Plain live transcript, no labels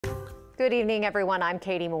Good evening, everyone. I'm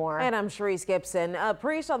Katie Moore. And I'm Sharice Gibson. A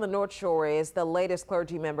priest on the North Shore is the latest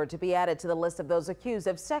clergy member to be added to the list of those accused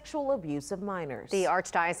of sexual abuse of minors. The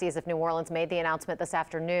Archdiocese of New Orleans made the announcement this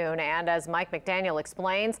afternoon, and as Mike McDaniel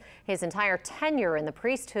explains, his entire tenure in the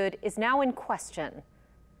priesthood is now in question.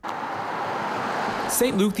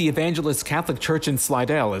 St. Luke the Evangelist Catholic Church in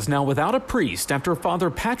Slidell is now without a priest after Father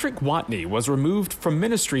Patrick Wattigny was removed from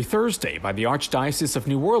ministry Thursday by the Archdiocese of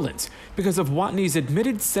New Orleans because of Wattigny's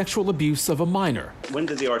admitted sexual abuse of a minor. When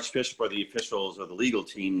did the Archbishop or the officials or the legal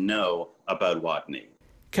team know about Wattigny?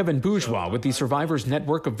 Kevin Bourgeois with the Survivors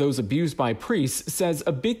Network of Those Abused by Priests says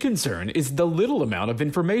a big concern is the little amount of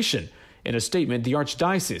information. In a statement, the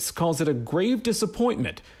Archdiocese calls it a grave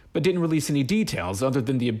disappointment, but didn't release any details other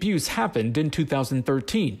than the abuse happened in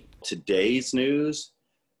 2013. Today's news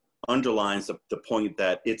underlines the point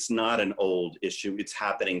that it's not an old issue. It's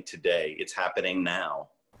happening today. It's happening now.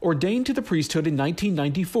 Ordained to the priesthood in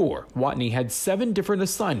 1994, Wattigny had 7 different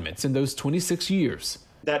assignments in those 26 years.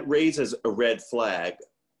 That raises a red flag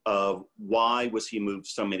of why was he moved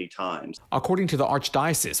so many times. According to the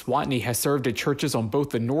Archdiocese, Wattigny has served at churches on both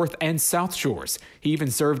the North and South Shores. He even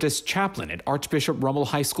served as chaplain at Archbishop Rummel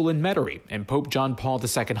High School in Metairie and Pope John Paul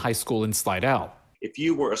II High School in Slidell. If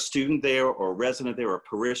you were a student there or a resident there or a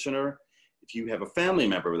parishioner, if you have a family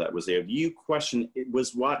member that was there, you question,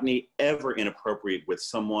 was Wattigny ever inappropriate with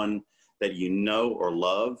someone that you know or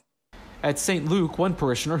love? At St. Luke, one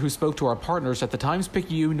parishioner who spoke to our partners at the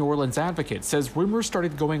Times-Picayune New Orleans Advocate says rumors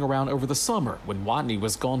started going around over the summer when Wattigny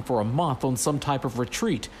was gone for a month on some type of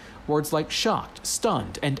retreat. Words like shocked,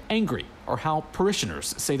 stunned, and angry are how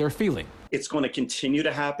parishioners say they're feeling. It's going to continue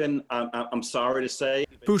to happen, I'm sorry to say.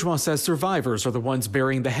 Bourgeois says survivors are the ones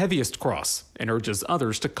bearing the heaviest cross and urges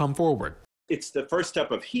others to come forward. It's the first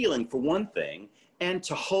step of healing, for one thing, and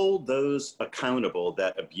to hold those accountable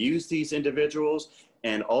that abuse these individuals,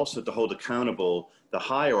 and also to hold accountable the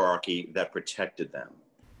hierarchy that protected them.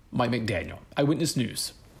 Mike McDaniel, Eyewitness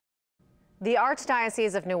News. The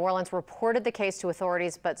Archdiocese of New Orleans reported the case to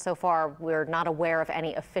authorities, but so far we're not aware of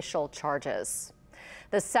any official charges.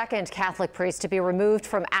 The second Catholic priest to be removed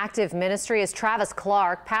from active ministry is Travis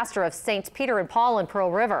Clark, pastor of Saints Peter and Paul in Pearl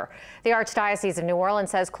River. The Archdiocese of New Orleans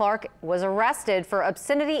says Clark was arrested for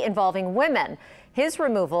obscenity involving women. His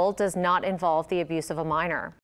removal does not involve the abuse of a minor.